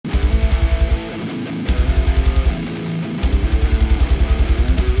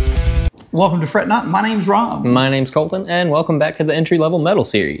Welcome to Fret Not. My name's Rob. My name's Colton, and welcome back to the entry-level metal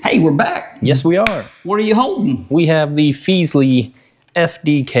series. Hey, we're back. Yes, we are. What are you holding? We have the Fesley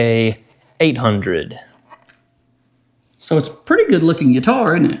FDK800. So it's a pretty good looking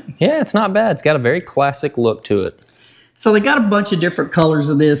guitar, isn't it? Yeah, it's not bad. It's got a very classic look to it. So they got a bunch of different colors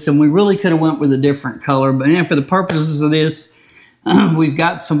of this, and we really could have went with a different color, but for the purposes of this, we've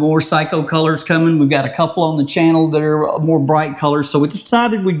got some more Psycho colors coming. We've got a couple on the channel that are more bright colors, so we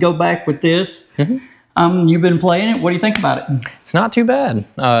decided we'd go back with this. You've been playing it. What do you think about it? It's not too bad.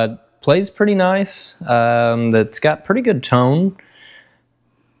 Plays pretty nice. It's got pretty good tone.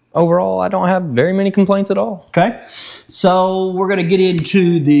 Overall, I don't have very many complaints at all. Okay, so we're going to get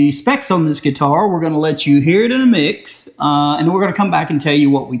into the specs on this guitar. We're going to let you hear it in a mix, and then we're going to come back and tell you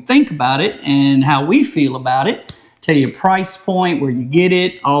what we think about it and how we feel about it. Tell you a price point, where you get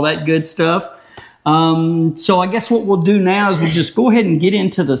it, all that good stuff. So I guess what we'll do now is we'll just go ahead and get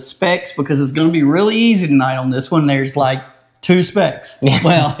into the specs, because it's going to be really easy tonight on this one. There's like 2 specs.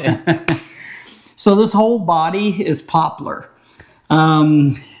 Well, so this whole body is poplar.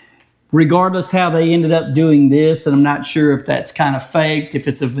 Regardless how they ended up doing this, and I'm not sure if that's kind of faked, if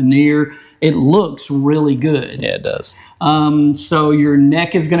it's a veneer, it looks really good. Yeah, it does. So your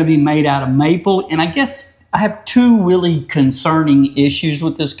neck is going to be made out of maple, and I guess I have 2 really concerning issues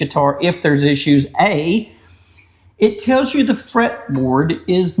with this guitar, if there's issues. A, it tells you the fretboard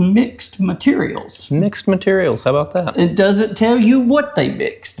is mixed materials. Mixed materials, how about that? It doesn't tell you what they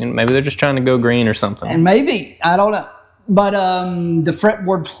mixed. And maybe they're just trying to go green or something. And maybe, I don't know. But the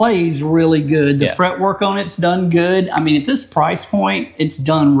fretboard plays really good. The fretwork on it's done good. I mean, at this price point, it's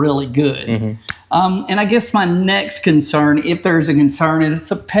done really good. And I guess my next concern, if there's a concern, and it's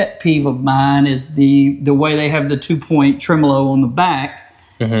a pet peeve of mine, is the way they have the 2-point tremolo on the back.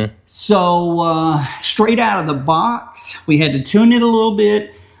 So straight out of the box, we had to tune it a little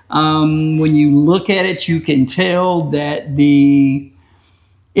bit. When you look at it, you can tell that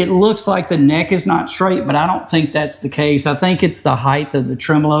it looks like the neck is not straight, but I don't think that's the case. I think it's the height of the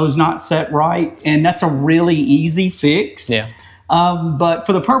tremolo is not set right, and that's a really easy fix. Yeah. But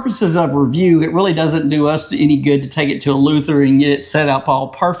for the purposes of review, it really doesn't do us any good to take it to a luthier and get it set up all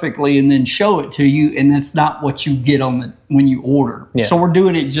perfectly and then show it to you, and that's not what you get on when you order. Yeah. So we're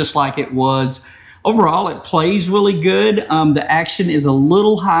doing it just like it was. Overall, it plays really good. The action is a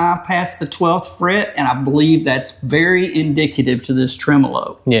little high past the 12th fret, and I believe that's very indicative to this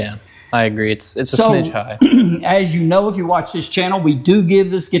tremolo. Yeah, I agree. It's a smidge high. As you know, if you watch this channel, we do give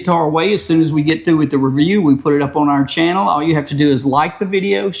this guitar away as soon as we get through with the review. We put it up on our channel. All you have to do is like the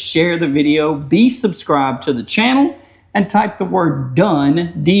video, share the video, be subscribed to the channel, and type the word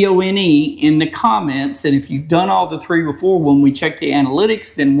DONE, D-O-N-E, in the comments. And if you've done all the 3 before, when we check the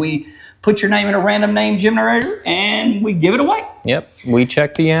analytics, then we put your name in a random name generator, and we give it away. Yep, we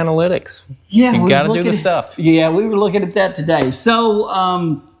check the analytics. Yeah, you got to do the stuff. Yeah, we were looking at that today. So,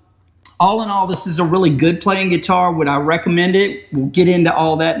 all in all, this is a really good playing guitar. Would I recommend it? We'll get into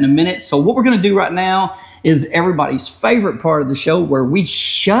all that in a minute. So what we're going to do right now is everybody's favorite part of the show, where we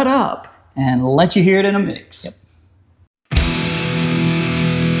shut up and let you hear it in a mix. Yep.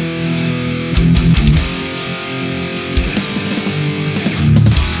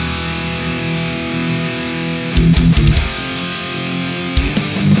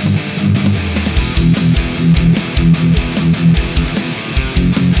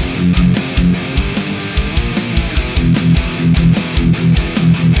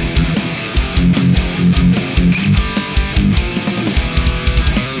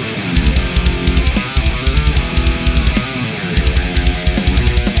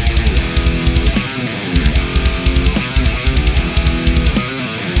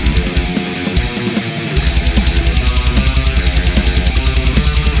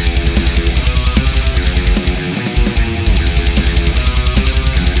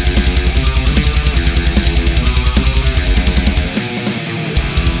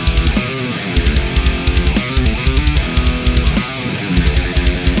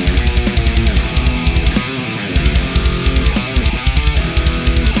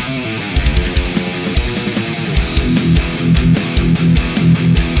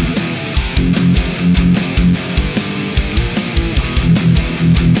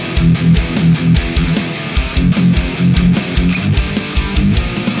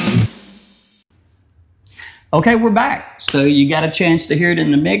 Okay, we're back. So you got a chance to hear it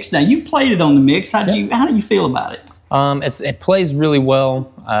in the mix. Now, you played it on the mix. How do you feel about it? It plays really well.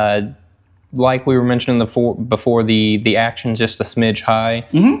 like we were mentioning before, the action's just a smidge high.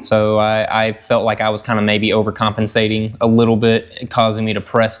 So I felt like I was kind of maybe overcompensating a little bit, causing me to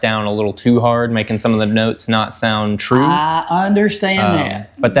press down a little too hard, making some of the notes not sound true. I understand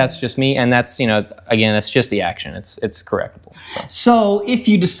that. But that's just me, and that's, you know, again, it's just the action. It's correctable. So if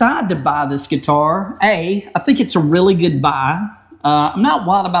you decide to buy this guitar, I think it's a really good buy. I'm not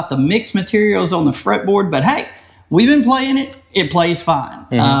wild about the mixed materials on the fretboard, but hey, we've been playing it. It plays fine.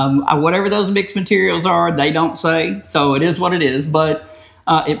 Whatever those mixed materials are, they don't say. So it is what it is. But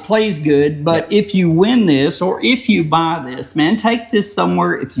it plays good. But if you win this, or if you buy this, man, take this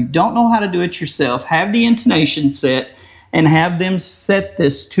somewhere. If you don't know how to do it yourself, have the intonation set and have them set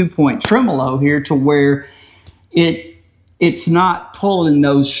this 2-point tremolo here to where it's not pulling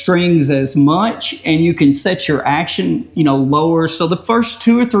those strings as much, and you can set your action, you know, lower. So the first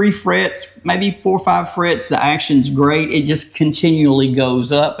 2 or 3 frets, maybe 4 or 5 frets, the action's great. It just continually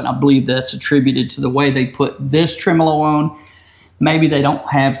goes up, and I believe that's attributed to the way they put this tremolo on. Maybe they don't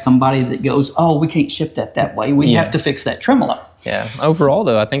have somebody that goes, oh, we can't ship that way. We have to fix that tremolo. Yeah, overall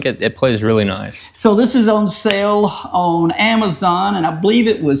though, I think it plays really nice. So this is on sale on Amazon, and I believe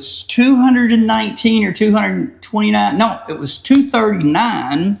it was $219 or $229. No, it was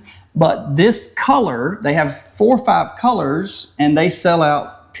 $239. But this color, they have 4 or 5 colors, and they sell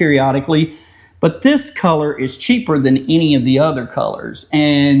out periodically. But this color is cheaper than any of the other colors.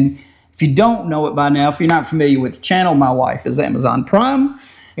 And if you don't know it by now, if you're not familiar with the channel, my wife is Amazon Prime.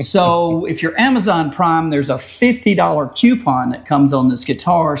 So if you're Amazon Prime, there's a $50 coupon that comes on this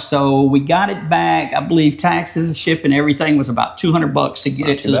guitar. So we got it back. I believe taxes, shipping, everything was about $200 to get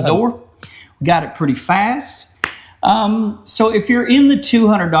it to the door. We got it pretty fast. So if you're in the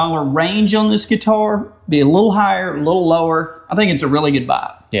 $200 range on this guitar, be a little higher, a little lower, I think it's a really good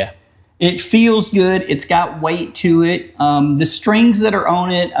buy. Yeah. It feels good. It's got weight to it. The strings that are on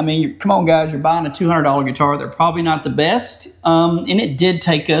it, I mean, come on, guys, you're buying a $200 guitar. They're probably not the best. And it did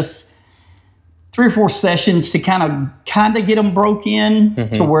take us 3 or 4 sessions to kind of get them broke in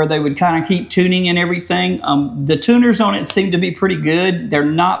to where they would kind of keep tuning and everything. The tuners on it seem to be pretty good. They're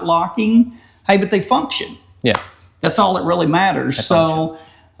not locking. Hey, but they function. Yeah. That's all that really matters. So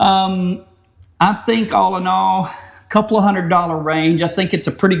I think all in all, couple of $100 range. I think it's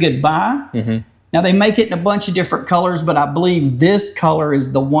a pretty good buy. Now they make it in a bunch of different colors, but I believe this color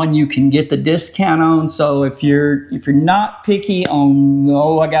is the one you can get the discount on. So if you're not picky on,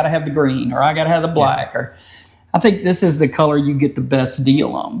 oh, I got to have the green or I got to have the black, or I think this is the color you get the best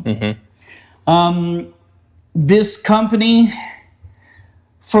deal on. This company,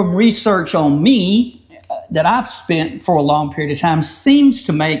 from research on me that I've spent for a long period of time, seems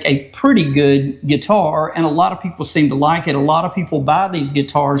to make a pretty good guitar, and a lot of people seem to like it. A lot of people buy these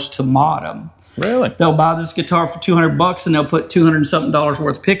guitars to mod them. Really? They'll buy this guitar for $200 and they'll put $200 and something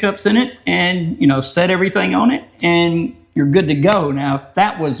worth of pickups in it, and you know, set everything on it, and you're good to go. Now, if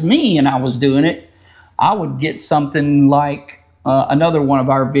that was me and I was doing it, I would get something like another one of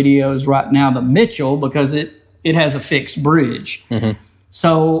our videos right now, the Mitchell, because it has a fixed bridge.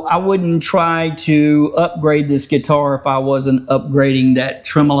 So I wouldn't try to upgrade this guitar if I wasn't upgrading that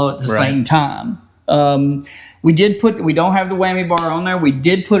tremolo at the same time. We don't have the whammy bar on there. We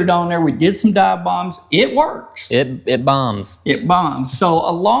did put it on there. We did some dive bombs. It works. It bombs. It bombs. So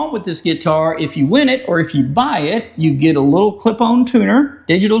along with this guitar, if you win it or if you buy it, you get a little clip-on tuner,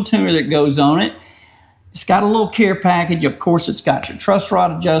 digital tuner that goes on it. It's got a little care package. Of course, it's got your truss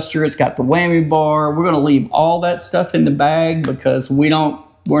rod adjuster. It's got the whammy bar. We're going to leave all that stuff in the bag because we're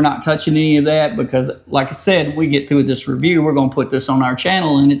not touching any of that, because like I said, we get through this review, we're going to put this on our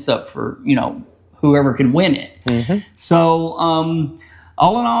channel and it's up for, you know, whoever can win it. So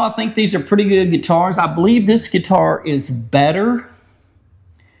all in all, I think these are pretty good guitars. I believe this guitar is better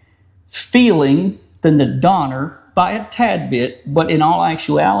feeling than the Donner by a tad bit, but in all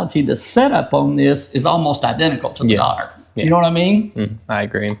actuality, the setup on this is almost identical to the Donner. You know what I mean? I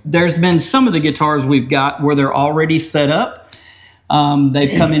agree. There's been some of the guitars we've got where they're already set up.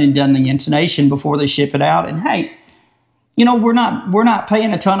 They've come in and done the intonation before they ship it out. And hey, you know, we're not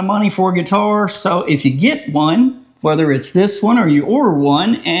paying a ton of money for a guitar. So if you get one, whether it's this one or you order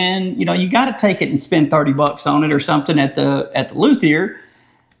one, and you know, you got to take it and spend $30 on it or something at the luthier.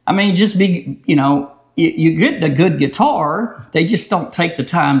 I mean, just be, you know, you get a good guitar. They just don't take the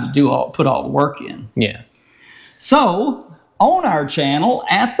time to put all the work in. Yeah. So on our channel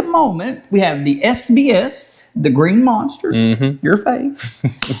at the moment, we have the SBS, the Green Monster, your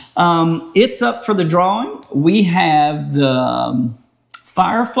fave. It's up for the drawing. We have the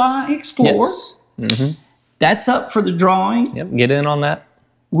Firefly Explorer. That's up for the drawing. Yep, get in on that.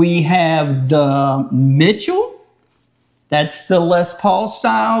 We have the Mitchell. That's the Les Paul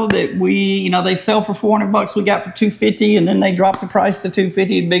style that they sell for $400. We got for $250, and then they drop the price to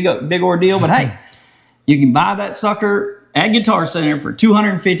 $250. Big ordeal. But hey, you can buy that sucker at Guitar Center for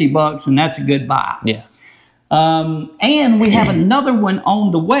 $250, and that's a good buy. Yeah. And we have another one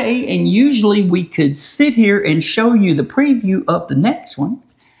on the way, and usually we could sit here and show you the preview of the next one,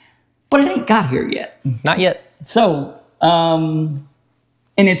 but it ain't got here yet. Not yet. So,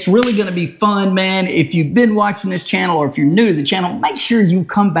 and it's really going to be fun, man. If you've been watching this channel or if you're new to the channel, make sure you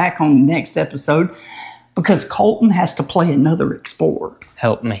come back on the next episode because Colton has to play another Explorer.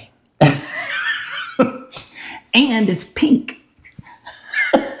 Help me. And it's pink.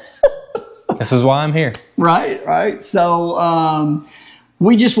 This is why I'm here. Right. So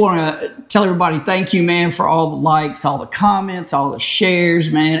we just want to tell everybody thank you, man, for all the likes, all the comments, all the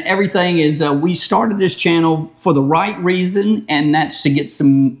shares, man. Everything is, we started this channel for the right reason, and that's to get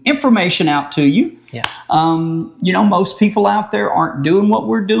some information out to you. Yeah. Most people out there aren't doing what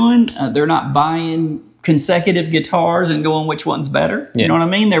we're doing. They're not buying consecutive guitars and going which one's better. Yeah. You know what I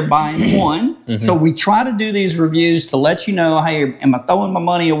mean? They're buying one. So we try to do these reviews to let you know, hey, am I throwing my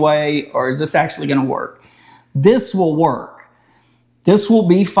money away or is this actually going to work? This will work. This will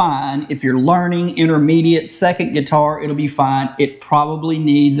be fine. If you're learning intermediate second guitar, it'll be fine. It probably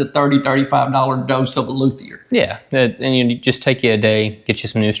needs a $30, $35 dose of a luthier. Yeah, and you just take you a day, get you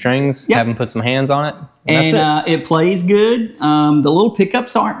some new strings, have them put some hands on it, and that's it. It plays good. The little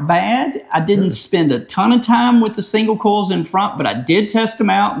pickups aren't bad. I didn't spend a ton of time with the single coils in front, but I did test them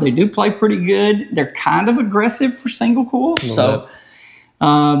out. They do play pretty good. They're kind of aggressive for single coils. So,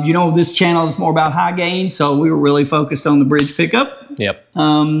 this channel is more about high gain, so we were really focused on the bridge pickup. Yep.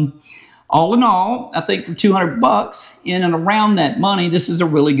 All in all, I think for $200 in and around that money, this is a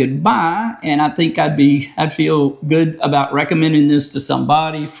really good buy, and I think I'd feel good about recommending this to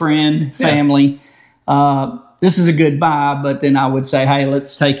somebody, friend, family. This is a good buy, but then I would say, hey,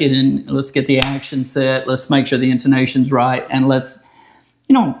 let's take it and let's get the action set. Let's make sure the intonation's right, and let's,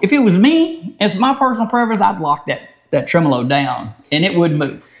 if it was me, as my personal preference, I'd lock that tremolo down, and it would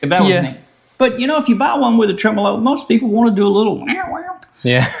move if that was me. But, if you buy one with a tremolo, most people want to do a little wow.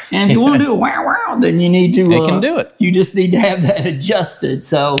 Yeah. And if you want to do a wow, then you need to. They can do it. You just need to have that adjusted.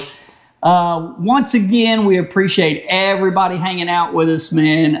 So, once again, we appreciate everybody hanging out with us,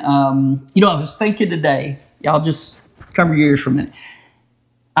 man. I was thinking today, y'all just cover your ears for a minute.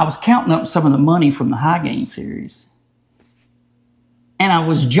 I was counting up some of the money from the high gain series. And I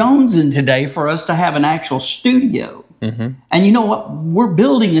was jonesing today for us to have an actual studio. And you know what? We're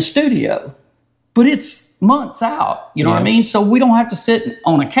building a studio. But it's months out, you know what I mean? So we don't have to sit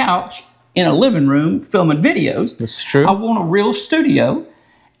on a couch in a living room filming videos. This is true. I want a real studio,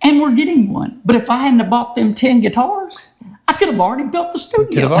 and we're getting one. But if I hadn't have bought them 10 guitars, I could have already built the studio.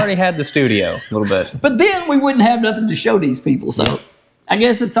 Could have already had the studio a little bit. But then we wouldn't have nothing to show these people. So I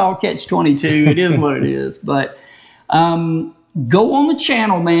guess it's all catch-22. It is what it is. But go on the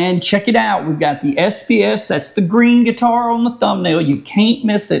channel, man. Check it out. We've got the SPS. That's the green guitar on the thumbnail. You can't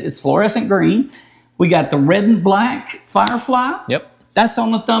miss it. It's fluorescent green. We got the red and black Firefly. Yep. That's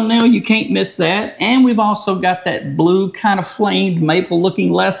on the thumbnail. You can't miss that. And we've also got that blue kind of flamed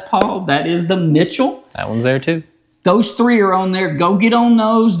maple-looking Les Paul. That is the Mitchell. That one's there, too. Those three are on there. Go get on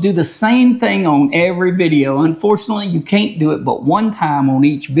those. Do the same thing on every video. Unfortunately, you can't do it but one time on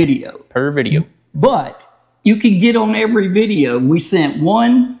each video. Per video. But you can get on every video. We sent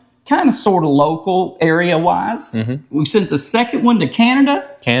one kind of sort of local area-wise. We sent the second one to Canada.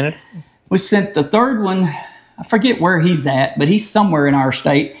 We sent the third one, I forget where he's at, but he's somewhere in our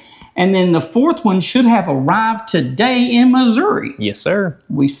state. And then the fourth one should have arrived today in Missouri. Yes, sir.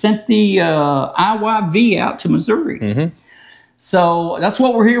 We sent the IYV out to Missouri. So that's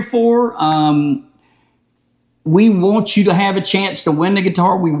what we're here for. We want you to have a chance to win the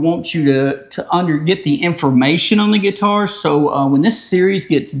guitar. We want you to get the information on the guitar. So when this series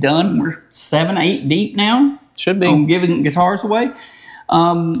gets done, we're 7, 8 deep now. Should be. On giving guitars away.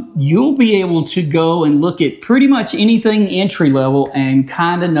 You'll be able to go and look at pretty much anything entry level and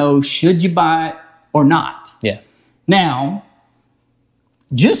kind of know should you buy it or not. Yeah. Now,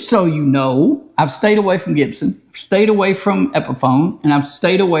 just so you know, I've stayed away from Gibson, stayed away from Epiphone, and I've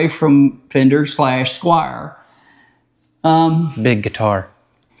stayed away from Fender/Squier. Big guitar.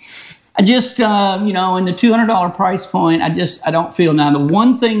 I just, in the $200 price point, I don't feel. Now, the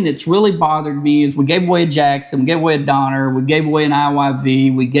one thing that's really bothered me is we gave away a Jackson, we gave away a Donner, we gave away an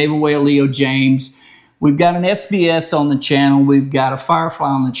IYV, we gave away a Leo James. We've got an SBS on the channel, we've got a Firefly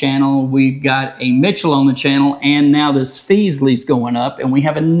on the channel, we've got a Mitchell on the channel, and now this Fesley's going up, and we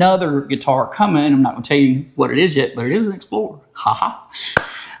have another guitar coming. I'm not going to tell you what it is yet, but it is an Explorer. Ha ha.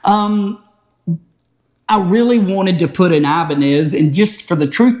 I really wanted to put an Ibanez, and just for the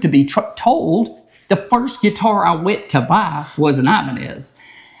truth to be told, the first guitar I went to buy was an Ibanez.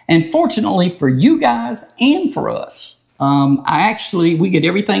 And fortunately for you guys and for us, we get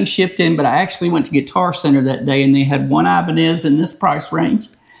everything shipped in, but I actually went to Guitar Center that day and they had one Ibanez in this price range.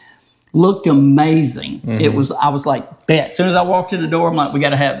 Looked amazing. I was like, bet. As soon as I walked in the door, I'm like, we got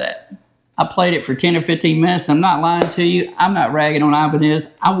to have that. I played it for 10 or 15 minutes. I'm not lying to you. I'm not ragging on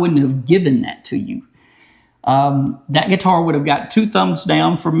Ibanez. I wouldn't have given that to you. That guitar would have got 2 thumbs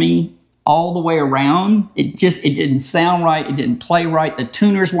down for me all the way around. It didn't sound right. It didn't play right. The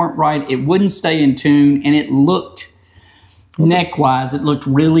tuners weren't right. It wouldn't stay in tune, and it looked, neck-wise, it looked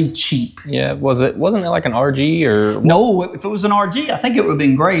really cheap. Yeah, wasn't it like an RG or? No, if it was an RG, I think it would have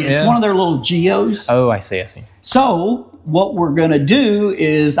been great. It's one of their little Geos. Oh, I see. So what we're going to do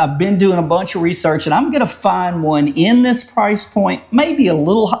is, I've been doing a bunch of research, and I'm going to find one in this price point, maybe a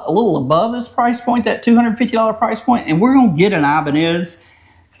little above this price point, that $250 price point, and we're going to get an Ibanez,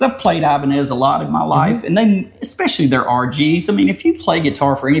 because I've played Ibanez a lot in my life, and especially their RGs. I mean, if you play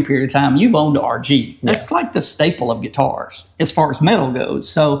guitar for any period of time, you've owned an RG. That's like the staple of guitars as far as metal goes.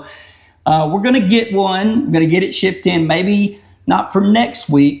 So we're going to get one. We're going to get it shipped in, maybe not for next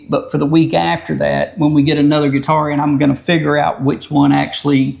week, but for the week after that, when we get another guitar in. I'm going to figure out which one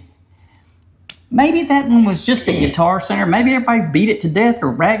actually, maybe that one was just a Guitar Center. Maybe everybody beat it to death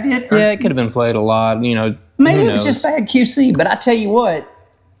or ragged it. Yeah, it could have been played a lot, you know. Maybe it was just bad QC, but I tell you what,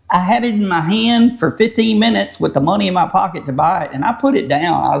 I had it in my hand for 15 minutes with the money in my pocket to buy it, and I put it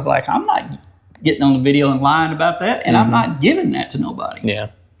down. I was like, I'm not getting on the video and lying about that, and I'm not giving that to nobody.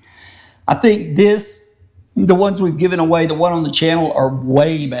 Yeah. I think the ones we've given away, the one on the channel, are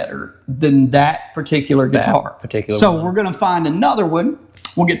way better than that particular guitar. So we're going to find another one.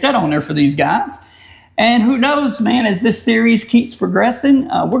 We'll get that on there for these guys. And who knows, man, as this series keeps progressing,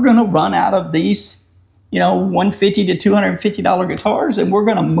 we're going to run out of these, $150 to $250 guitars, and we're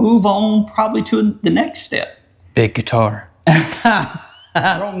going to move on probably to the next step. Big guitar.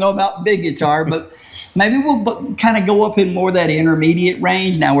 I don't know about big guitar, but maybe we'll kind of go up in more of that intermediate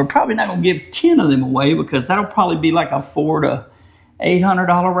range. Now, we're probably not going to give 10 of them away, because that'll probably be like a $400 to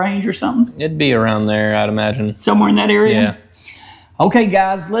 $800 range or something. It'd be around there, I'd imagine. Somewhere in that area? Yeah. Okay,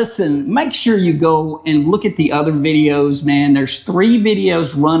 guys, listen, make sure you go and look at the other videos, man. There's 3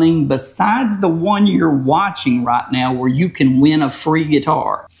 videos running besides the one you're watching right now where you can win a free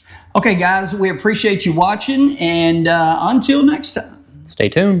guitar. Okay, guys, we appreciate you watching, and until next time. Stay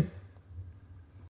tuned.